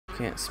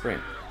can't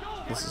sprint.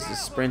 This is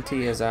as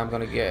sprinty as I'm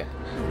gonna get.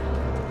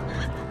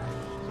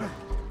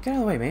 Get out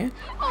of the way, man.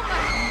 Get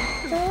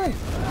out of the way.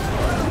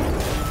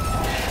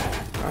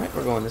 Alright,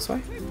 we're going this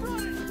way.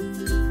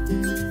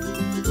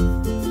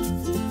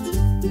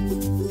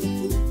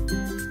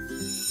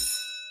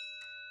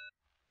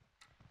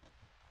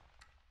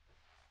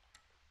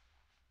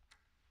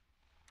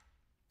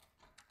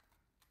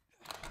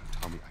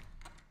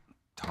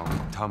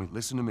 Tommy,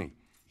 listen to me.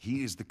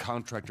 He is the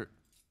contractor.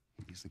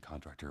 He's the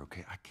contractor,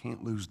 okay? I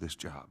can't lose this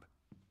job.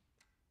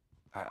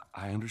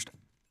 I understand.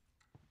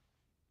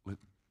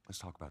 Let's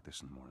talk about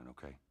this in the morning,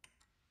 okay?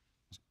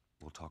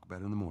 We'll talk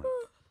about it in the morning.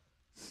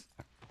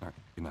 All right,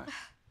 good night.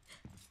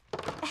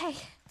 Hey.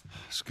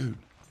 Scoot.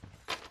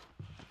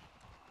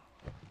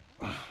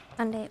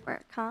 Monday at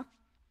work, huh?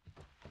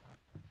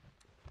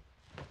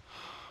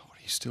 What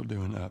are you still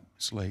doing up?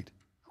 It's late.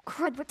 Oh,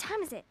 crud, what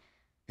time is it?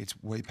 It's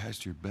way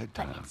past your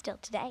bedtime. But it's still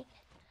today.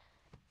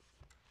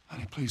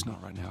 Honey, please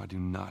not right now. I do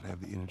not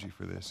have the energy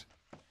for this.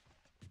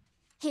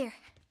 Here.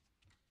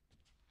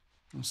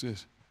 What's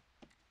this?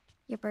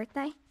 Your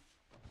birthday?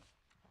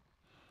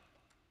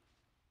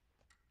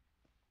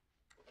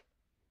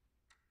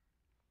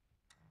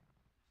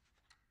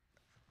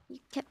 You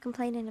kept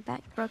complaining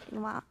about your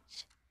broken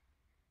watch.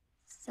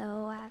 So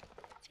I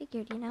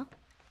figured, you know.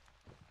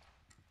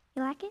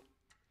 You like it?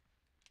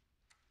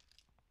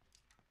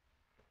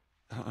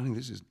 Honey,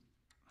 it's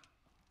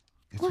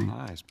what?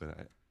 Nice,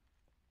 but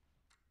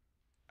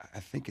I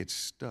think it's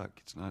stuck.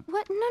 It's not.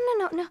 What?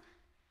 No.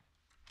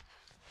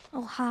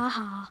 Oh, ha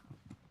ha.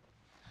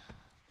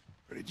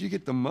 Where did you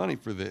get the money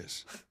for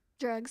this?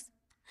 Drugs.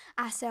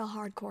 I sell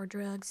hardcore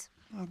drugs.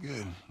 Oh,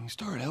 good. You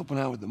started helping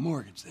out with the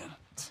mortgage then.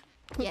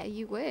 Yeah,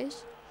 you wish.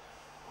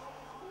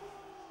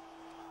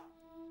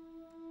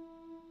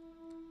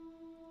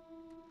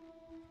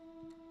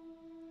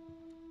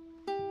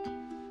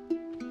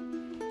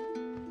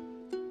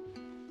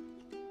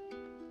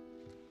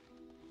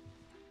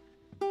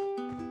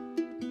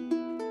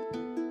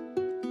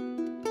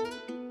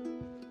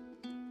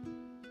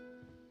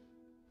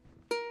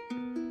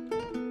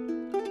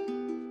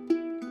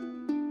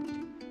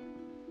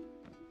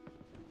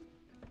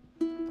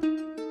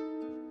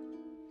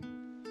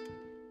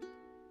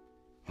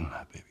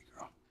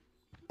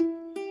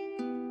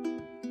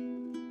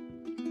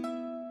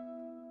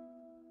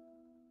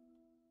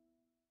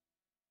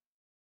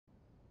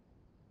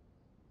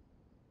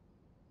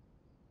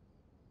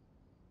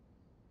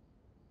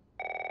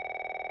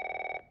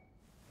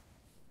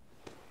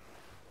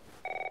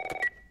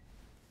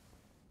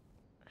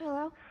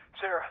 Hello?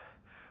 Sarah,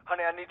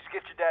 honey, I need to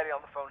get your daddy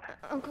on the phone.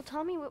 Uncle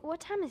Tommy, what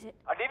time is it?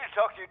 I need to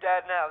talk to your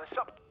dad now. There's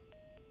something...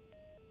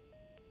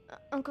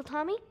 Uncle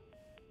Tommy?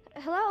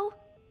 Hello?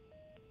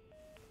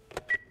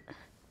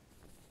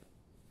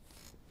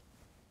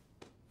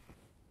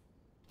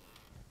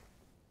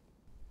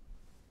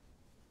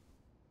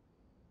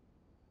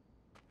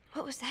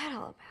 What was that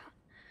all about?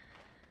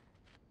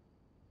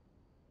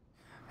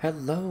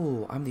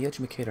 Hello, I'm the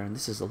Educator, and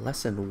this is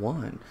lesson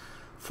 1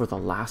 for The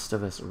Last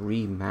of Us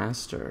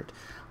Remastered.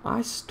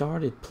 I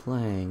started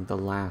playing The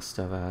Last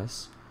of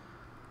Us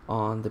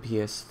on the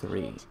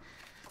PS3.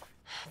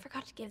 I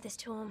forgot to give this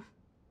to him.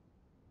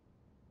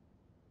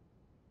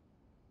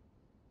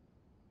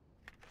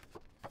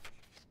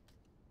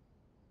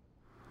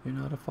 You're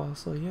not a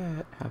fossil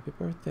yet. Happy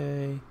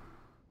birthday.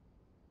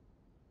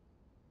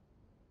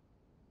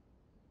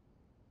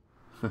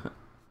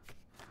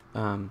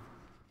 I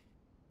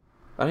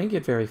didn't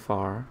get very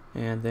far,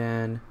 and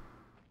then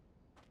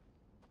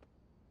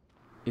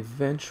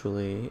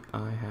eventually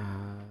I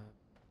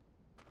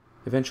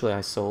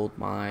sold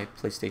my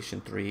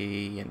PlayStation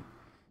 3 and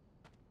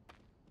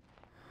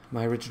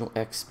my original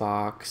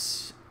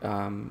Xbox,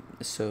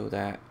 so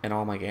that, and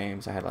all my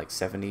games. I had like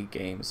 70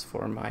 games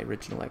for my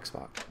original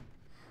Xbox,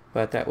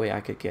 but that way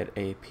I could get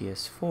a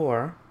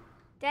PS4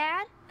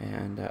 Dad?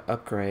 and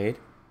upgrade.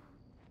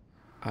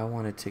 I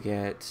wanted to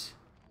get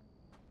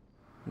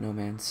No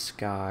Man's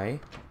Sky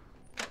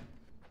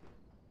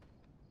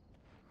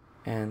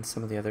and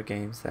some of the other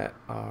games that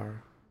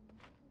are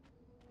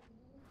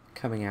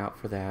coming out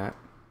for that.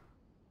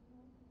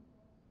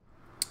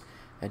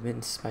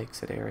 Admittance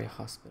spikes at area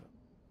hospital.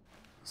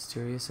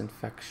 Mysterious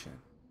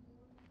infection.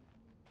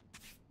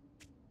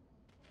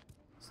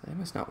 So they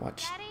must not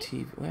watch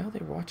TV. Well, they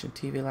were watching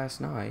TV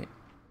last night.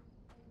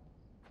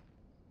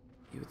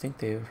 You would think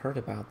they have heard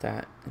about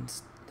that and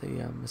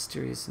the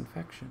mysterious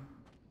infection.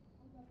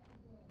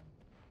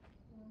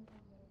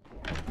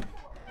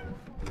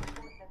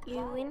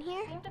 You in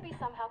here? Seem to be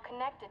somehow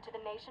connected to the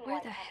nationwide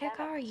Where the heck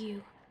pandemic. are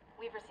you?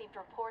 We've received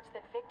reports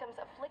that victims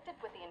afflicted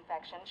with the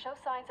infection show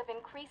signs of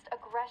increased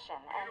aggression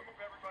and...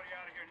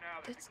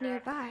 It's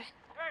nearby.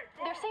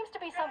 There seems to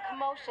be some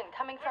commotion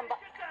coming from...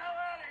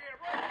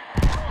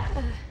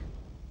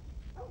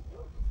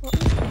 What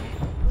was that?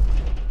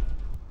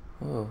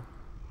 Whoa.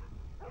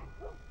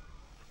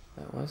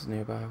 That was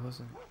nearby,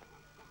 wasn't it?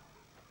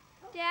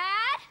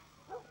 Dad?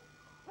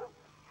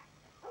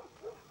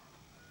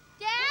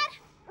 Dad?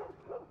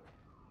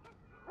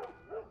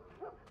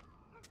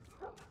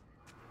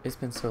 It's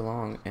been so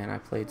long and I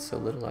played so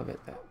little of it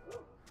that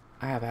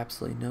I have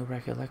absolutely no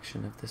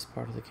recollection of this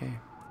part of the game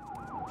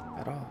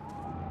at all.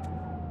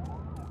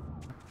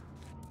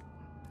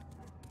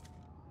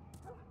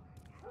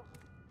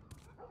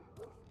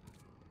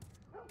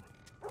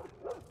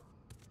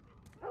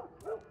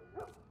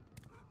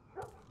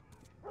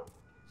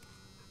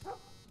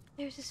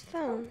 There's his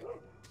phone.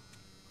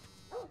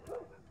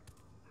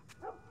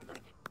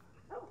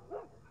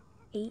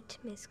 8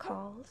 missed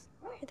calls.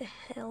 Where the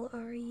hell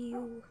are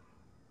you?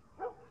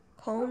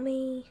 Call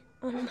me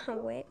on my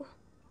way.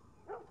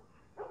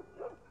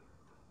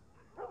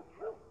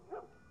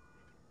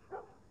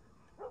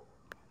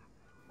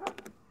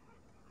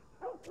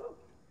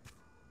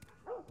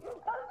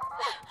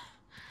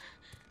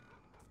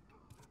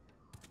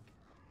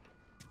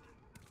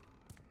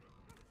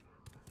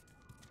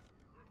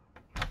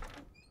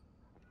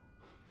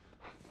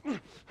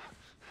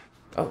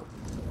 Oh.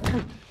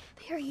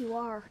 There you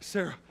are.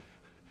 Sarah,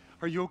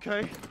 are you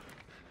okay?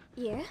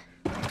 Yeah?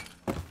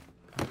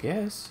 I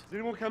guess, Did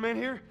anyone come in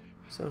here?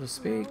 so to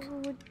speak. Who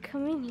would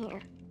come in here?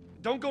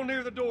 Don't go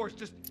near the doors.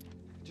 Just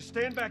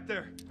stand back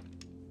there.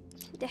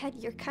 Dad,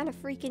 you're kind of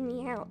freaking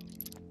me out.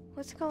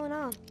 What's going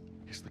on?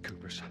 It's the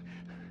Coopers.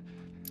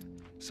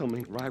 Something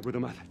ain't right with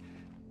them. I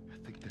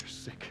think they're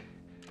sick.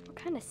 What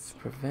kind of sick?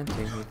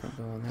 Preventing me from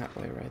going that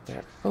way right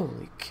there.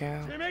 Holy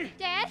cow. Jimmy!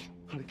 Dad?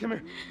 Honey, come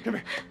here. Come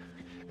here.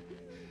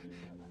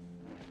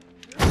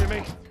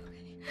 Jimmy!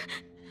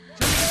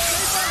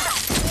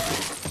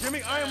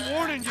 Jimmy, I am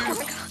warning you!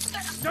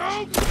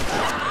 Don't!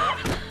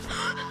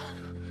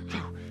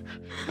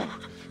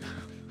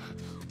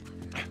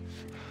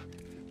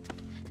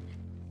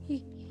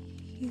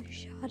 You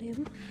shot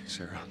him.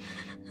 Sarah,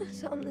 I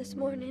saw him this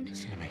morning.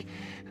 listen to me.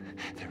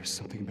 There is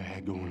something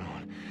bad going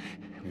on.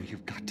 We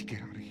have got to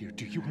get out of here.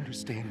 Do you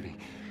understand me?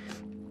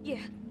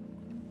 Yeah.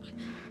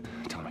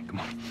 Tommy, come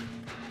on.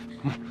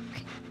 Come on.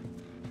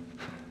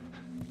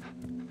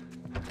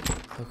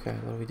 Okay,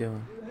 what are we doing?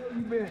 Where have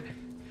you been?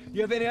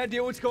 You have any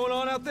idea what's going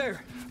on out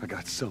there? I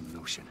got some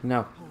notion.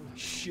 No. Holy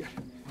shit.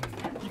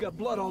 You got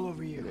blood all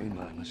over It you. ain't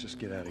mine. Let's just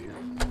get out of here.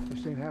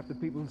 This ain't half the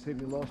people in the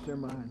city lost their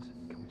minds.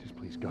 Can we just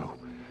please go?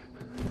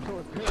 Or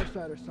a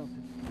parasite or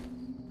something.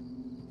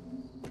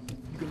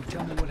 You gonna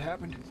tell me what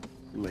happened?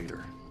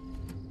 Later.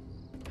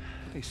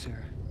 Hey,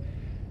 Sarah.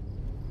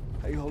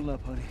 How you holding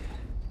up, honey?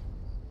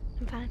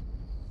 I'm fine.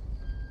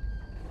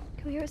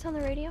 Can we hear us on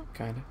the radio?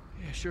 Kinda.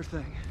 Yeah, sure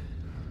thing.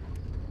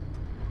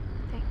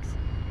 Thanks.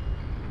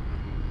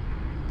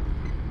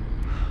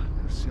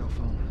 No cell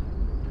phone.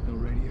 No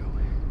radio.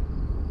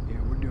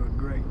 Yeah, we're doing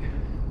great.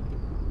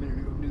 A minute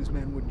ago,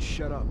 newsman wouldn't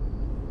shut up.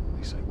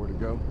 They say where to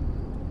go?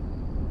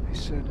 They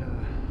said,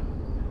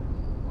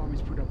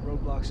 Army's put up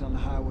roadblocks on the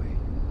highway.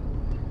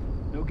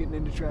 No getting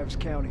into Travis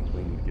County.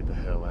 We need to get the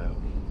hell out.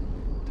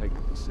 Take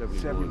 71.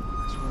 70.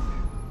 That's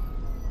right.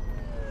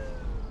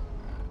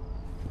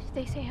 Did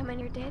they say how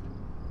many are dead?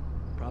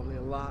 Probably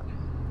a lot.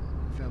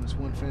 Found this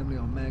one family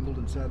all mangled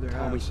inside their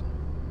Tommy. house.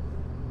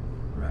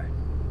 Right.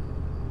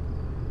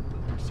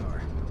 I'm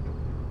sorry.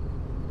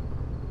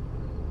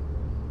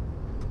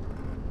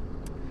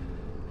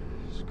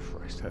 Jesus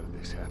Christ, how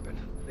did this happen?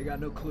 They got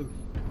no clue.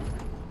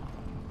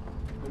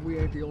 But we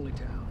ain't the only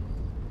town.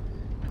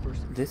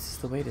 First This is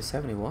the way to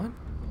 71?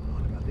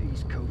 on about the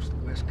East Coast, the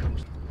West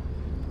Coast.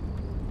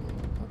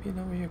 Hope you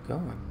know where you're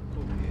going.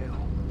 Holy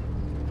hell.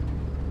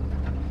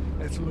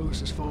 That's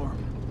Lewis's farm.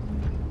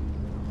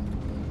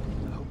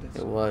 I hope that's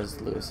It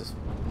was Lewis's.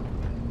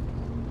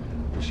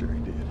 I'm sure he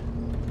did.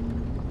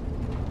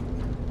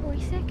 Were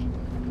we sick?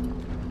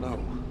 No,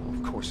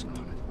 of course not.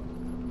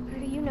 How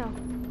do you know?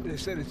 They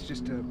said it's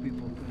just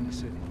people in the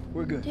city.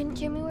 We're good. Didn't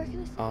Jimmy work in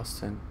this?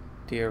 Austin.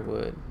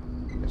 Deerwood.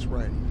 That's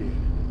right, he did.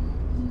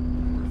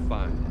 We're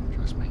fine,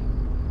 trust me.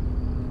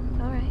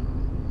 Alright.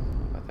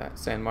 How about that?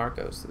 San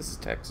Marcos. This is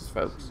Texas,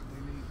 folks.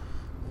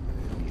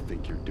 What do you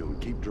think you're doing?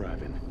 Keep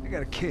driving. I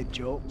got a kid,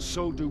 Joel.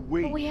 So do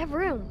we. But we have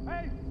room.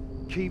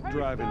 Keep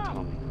driving,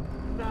 Tommy.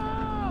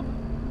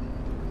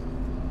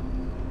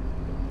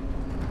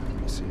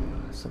 You see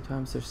him?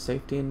 Sometimes there's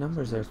safety in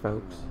numbers there,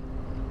 folks.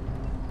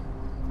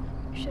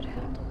 Should have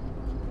helped him.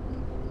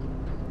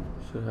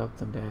 Should have helped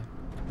them, Dad.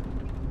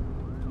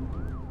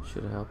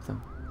 Should have helped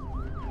them.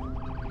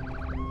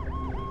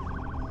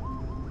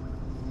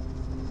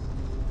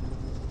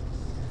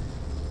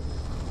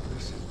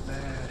 This is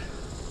bad.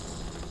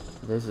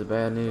 This is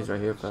bad news right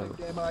here, folks.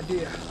 Damn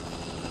idea.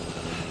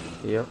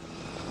 Yep.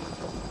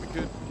 We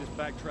could just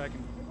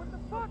backtracking.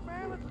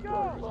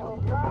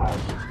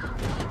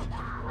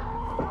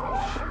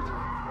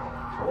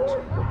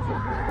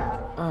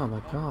 Oh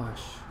my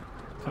gosh.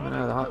 Coming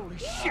out of the hot. Holy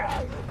shit!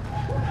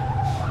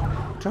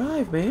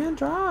 Drive, man,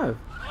 drive.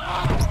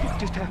 What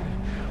just happened?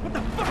 What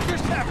the fuck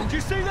just happened? Did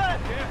you see that?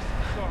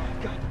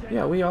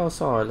 Yeah, we all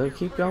saw it. Look,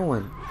 keep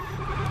going.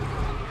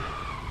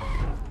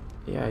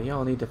 Yeah,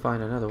 y'all need to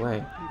find another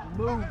way.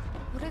 Move.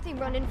 What are they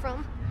running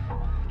from?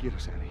 Get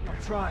us out of here.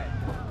 Try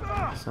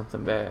it.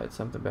 Something bad,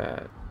 something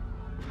bad.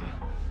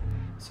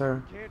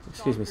 Sir,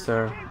 excuse me,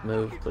 sir.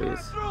 Move,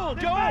 please. Go!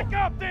 Back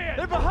up there!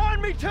 They're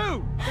behind me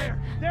too!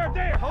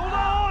 There! Hold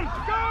on!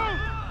 Go!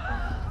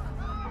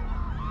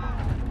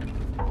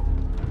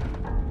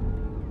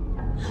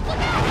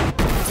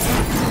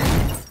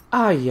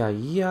 Ay,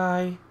 ay,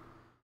 ay.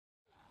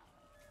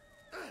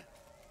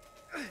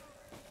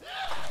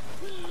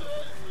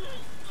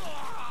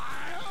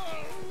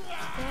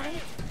 Daddy?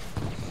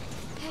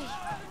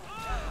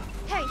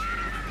 Hey!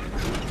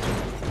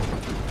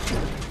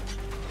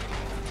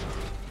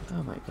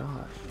 Oh my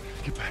gosh.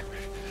 Get back,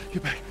 baby.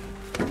 Get back.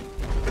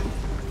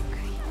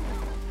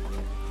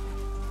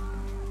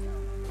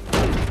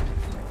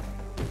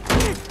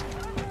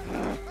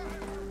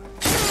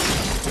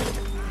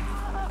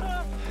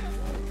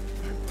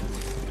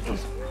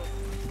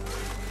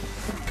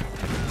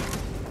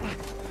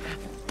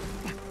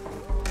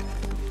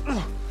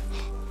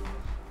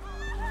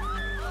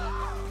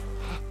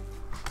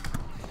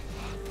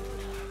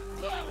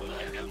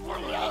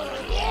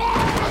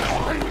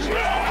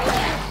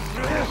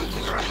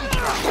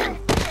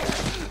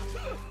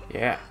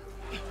 Yeah.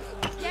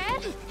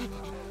 Dad?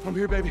 I'm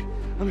here, baby.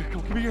 I'm here.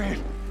 Come on, give me your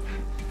hand.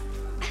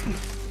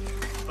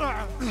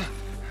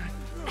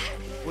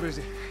 What is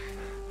it?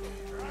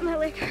 My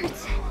leg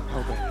hurts.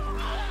 Okay.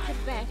 To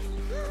bed.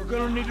 We're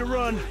gonna need to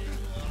run.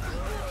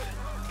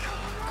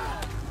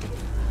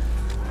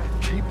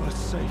 Keep us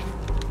safe.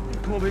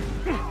 Come on, baby.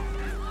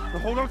 Now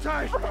hold on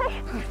tight.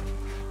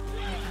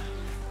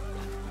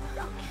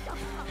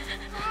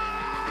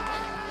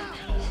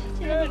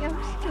 Daddy,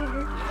 I'm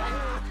scared.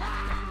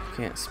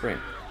 Can't sprint.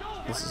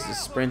 This is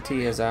as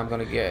sprinty as I'm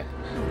gonna get.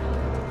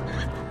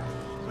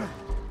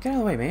 Get out of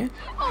the way, man.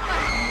 Get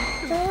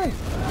out of the way.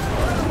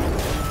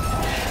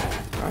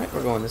 Alright,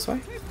 we're going this way.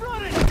 These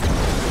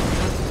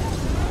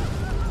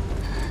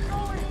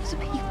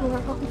people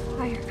are on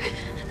fire.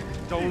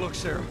 Don't look,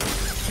 Sarah.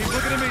 Keep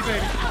looking at me,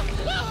 baby.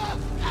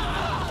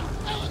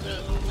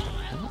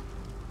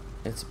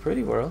 It's a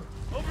pretty world.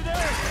 Over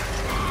there!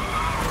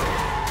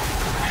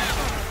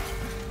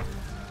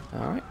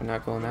 Alright, we're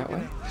not going that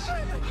way.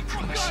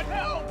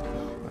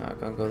 We're not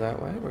gonna go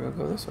that way. We're gonna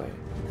go this way.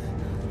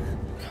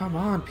 Come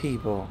on,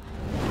 people.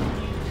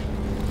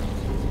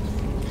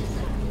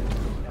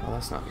 Oh,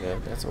 that's not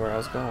good. That's where I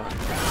was going.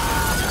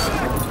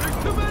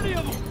 There's too many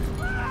of them!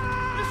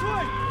 This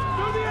way!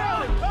 Through the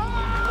alley!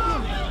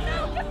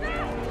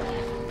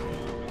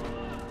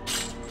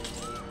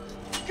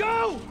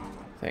 Go!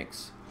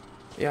 Thanks.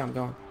 Yeah, I'm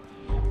going.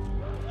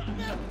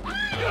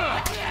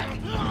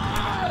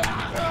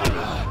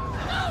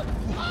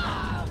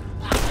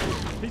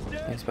 He's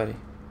dead! Thanks, buddy.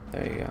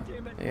 There you go.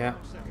 Yeah.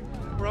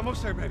 We're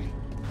almost there, baby.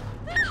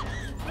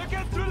 They're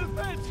getting through the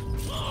fence!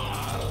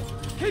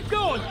 Keep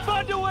going!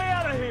 Find a way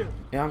out of here!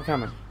 Yeah, I'm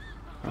coming.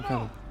 I'm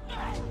coming.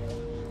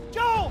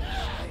 Go!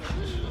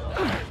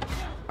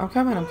 I'm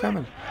coming. I'm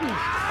coming.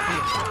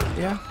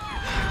 Yeah.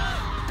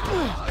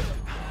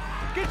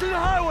 Get to the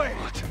highway!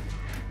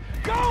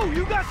 Go!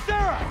 You got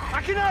Sarah!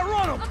 I can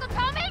outrun them! Uncle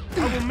Tommy? I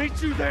will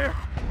meet you there!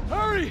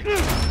 Hurry!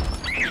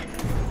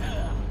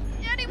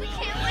 Daddy, we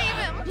can't leave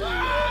him.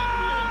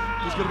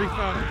 He's gonna be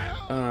fine.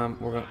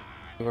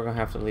 We're gonna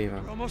have to leave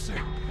him. We're almost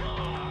there.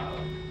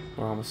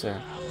 We're almost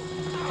there.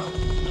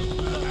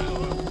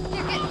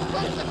 They're getting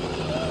closer.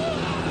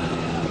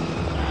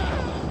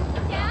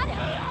 Dad?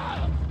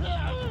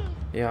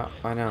 Yeah,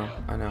 I know.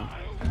 I know.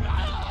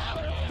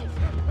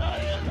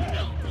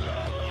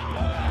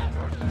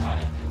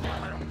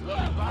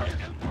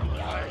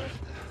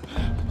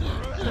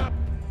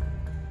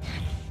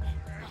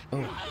 Oh,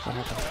 what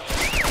happened?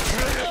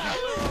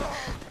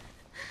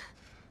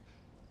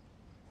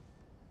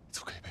 It's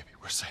okay, baby.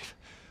 We're safe.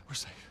 We're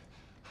safe.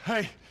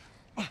 Hey,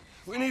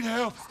 we need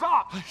help.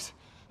 Stop! Please.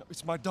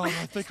 It's my daughter.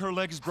 I think her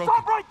leg is broken.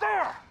 Stop right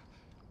there!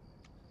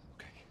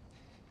 Okay.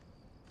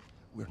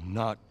 We're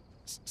not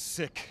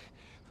sick.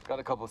 Got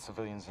a couple of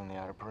civilians on the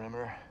outer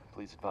perimeter.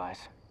 Please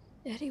advise.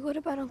 Daddy, what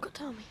about Uncle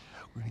Tommy?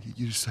 We're gonna get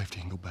you to safety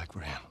and go back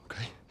for him,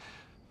 okay?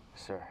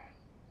 Sir,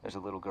 there's a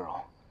little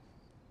girl.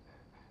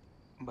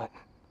 But...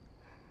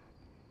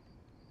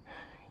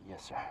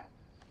 Yes, sir.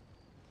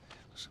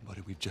 Listen,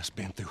 buddy, we've just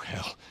been through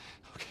hell.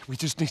 Okay, we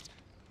just need...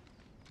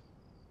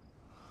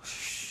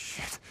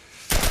 Shit.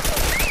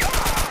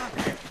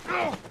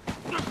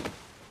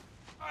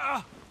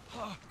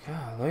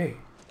 Golly.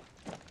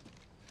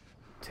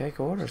 Take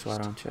orders, why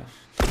don't you?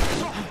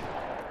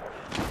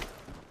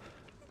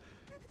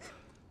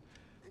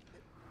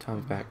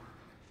 Tommy's back.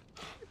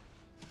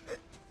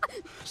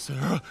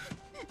 Sarah.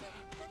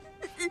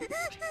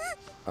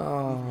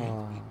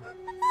 Oh,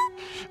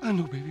 I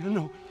know, baby, I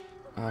know.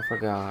 I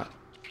forgot.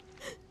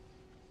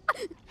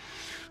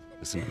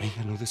 Listen to me,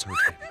 I know this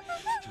hurts, baby.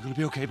 You're gonna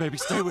be okay, baby.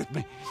 Stay with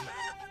me. All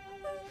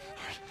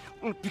right,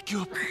 I'm gonna pick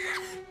you up.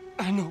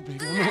 I know,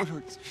 baby, I know it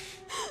hurts.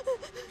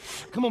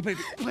 Come on,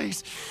 baby,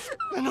 please.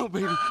 I know,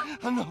 baby,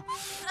 I know.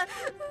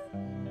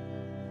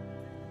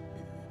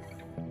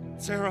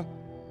 Sarah.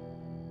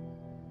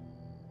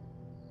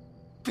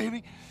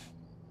 Baby.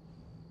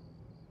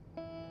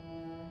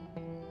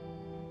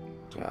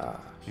 Gosh.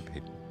 Hey,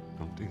 baby.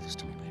 Don't do this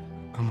to me, baby.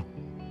 Come on.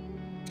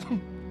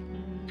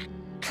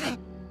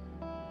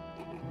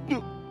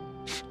 No.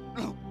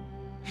 No.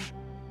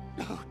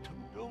 No.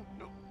 No.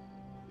 No.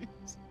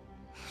 Please.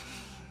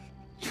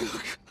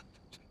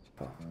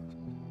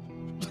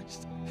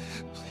 Please.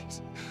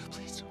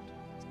 Please don't.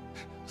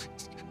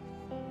 Please.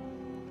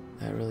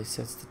 That really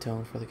sets the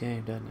tone for the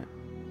game, doesn't it?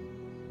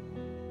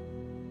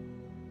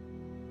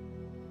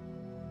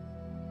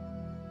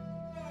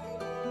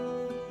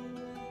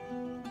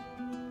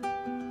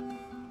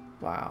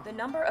 Wow. The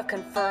number of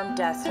confirmed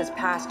deaths has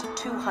passed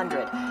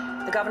 200.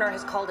 The governor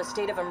has called a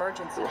state of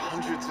emergency. There are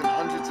hundreds and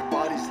hundreds of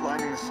bodies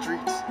lining the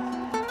streets.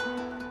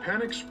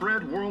 Panic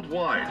spread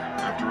worldwide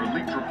after a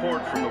leaked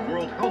report from the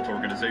World Health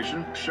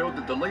Organization showed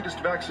that the latest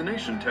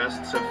vaccination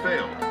tests have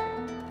failed.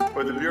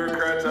 With the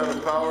bureaucrats out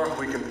of power,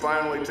 we can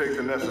finally take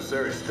the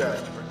necessary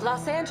steps.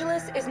 Los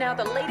Angeles is now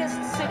the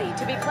latest city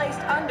to be placed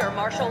under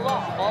martial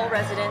law. All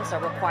residents are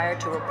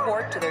required to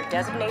report to their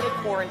designated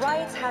quarantine.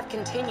 Riots have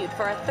continued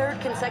for a third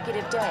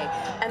consecutive day,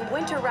 and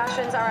winter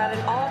rations are at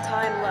an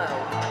all-time low.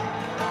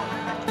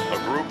 A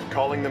group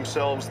calling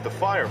themselves the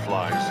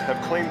Fireflies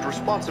have claimed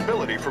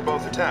responsibility for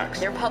both attacks.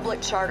 Their public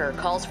charter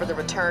calls for the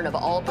return of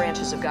all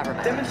branches of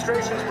government.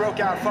 Demonstrations broke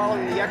out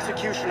following the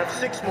execution of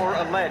 6 more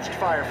alleged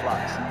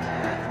Fireflies.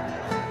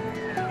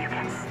 You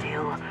can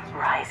still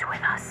rise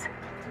with us.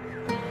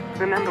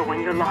 Remember,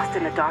 when you're lost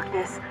in the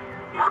darkness,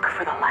 look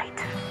for the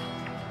light.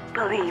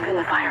 Believe in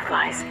the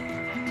Fireflies.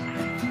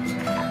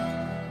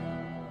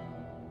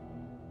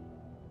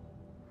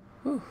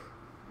 Whew.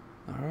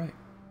 Alright.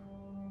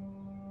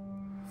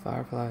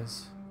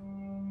 Fireflies.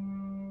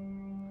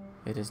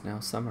 It is now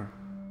summer.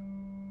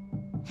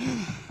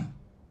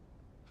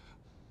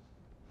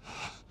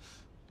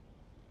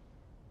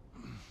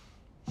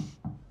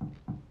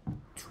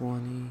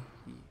 20.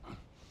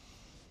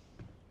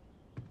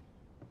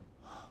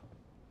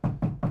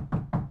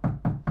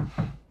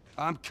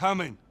 I'm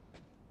coming.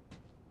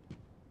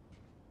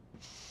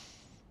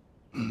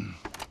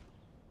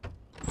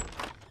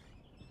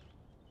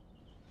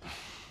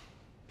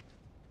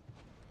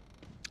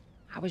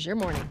 How was your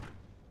morning?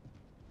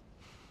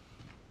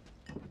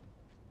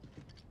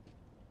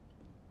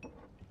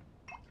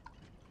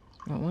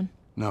 Want one?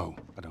 No,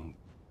 I don't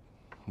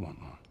want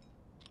one.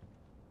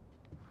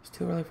 It's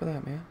too early for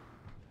that, man.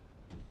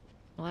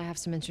 Well, I have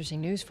some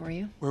interesting news for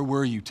you. Where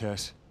were you,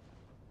 Tess?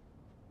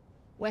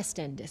 West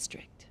End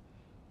District.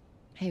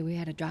 Hey, we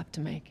had a drop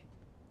to make.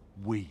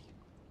 We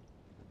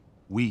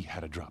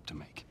had a drop to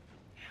make.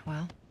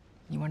 Well,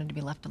 you wanted to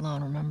be left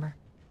alone, remember?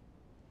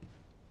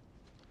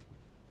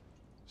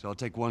 So I'll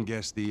take one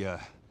guess. The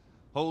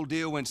whole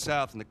deal went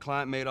south and the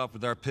client made off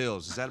with our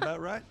pills. Is that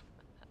about right?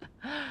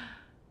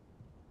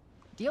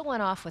 Deal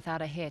went off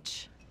without a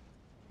hitch.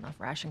 Enough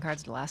ration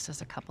cards to last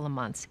us a couple of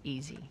months,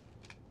 easy.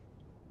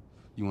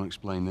 You want to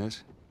explain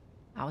this?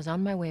 I was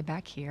on my way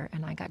back here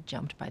and I got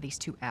jumped by these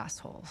 2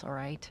 assholes, all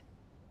right?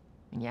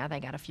 And yeah, they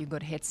got a few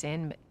good hits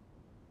in, but...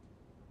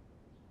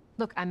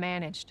 Look, I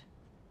managed.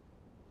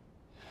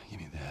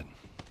 Give me that.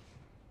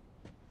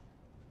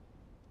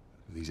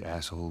 Are these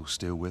assholes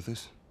still with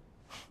us?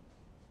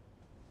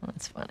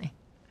 That's funny.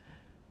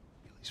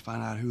 At least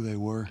find out who they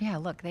were. Yeah,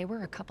 look, they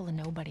were a couple of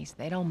nobodies.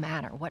 They don't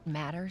matter. What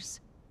matters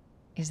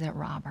is that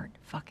Robert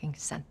fucking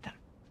sent them.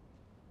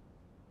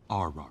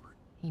 Our Robert.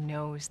 He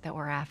knows that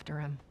we're after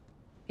him.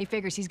 He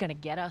figures he's gonna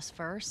get us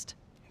first.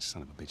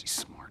 Son of a bitch, he's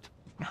smart.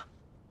 No.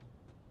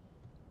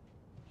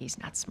 He's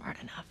not smart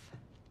enough.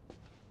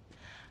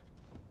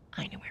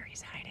 I know where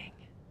he's hiding.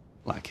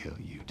 Like hell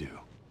you do.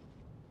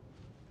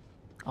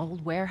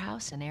 Old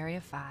warehouse in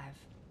Area 5.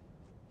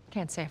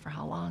 Can't say for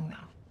how long,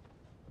 though.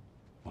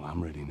 Well,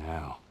 I'm ready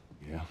now,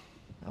 yeah?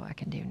 Oh, I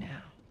can do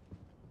now.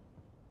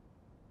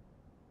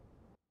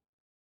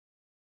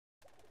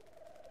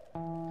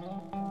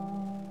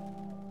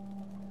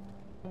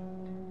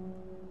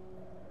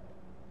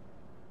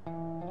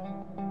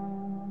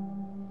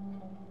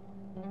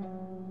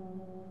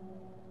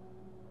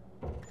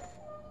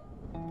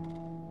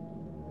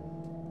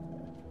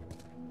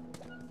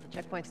 The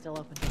checkpoint's still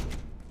open.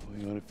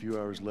 Only got a few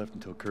hours left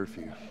until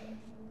curfew.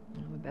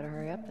 Well, we better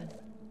hurry up then.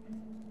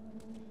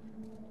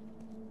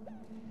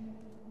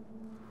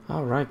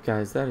 Alright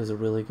guys, that is a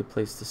really good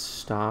place to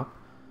stop.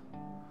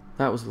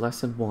 That was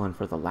lesson 1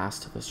 for The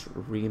Last of Us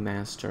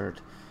Remastered.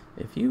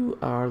 If you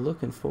are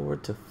looking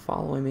forward to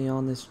following me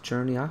on this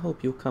journey, I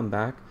hope you'll come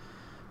back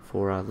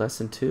for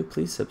lesson 2.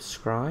 Please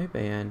subscribe,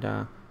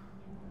 and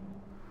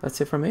that's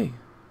it for me.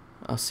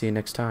 I'll see you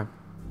next time.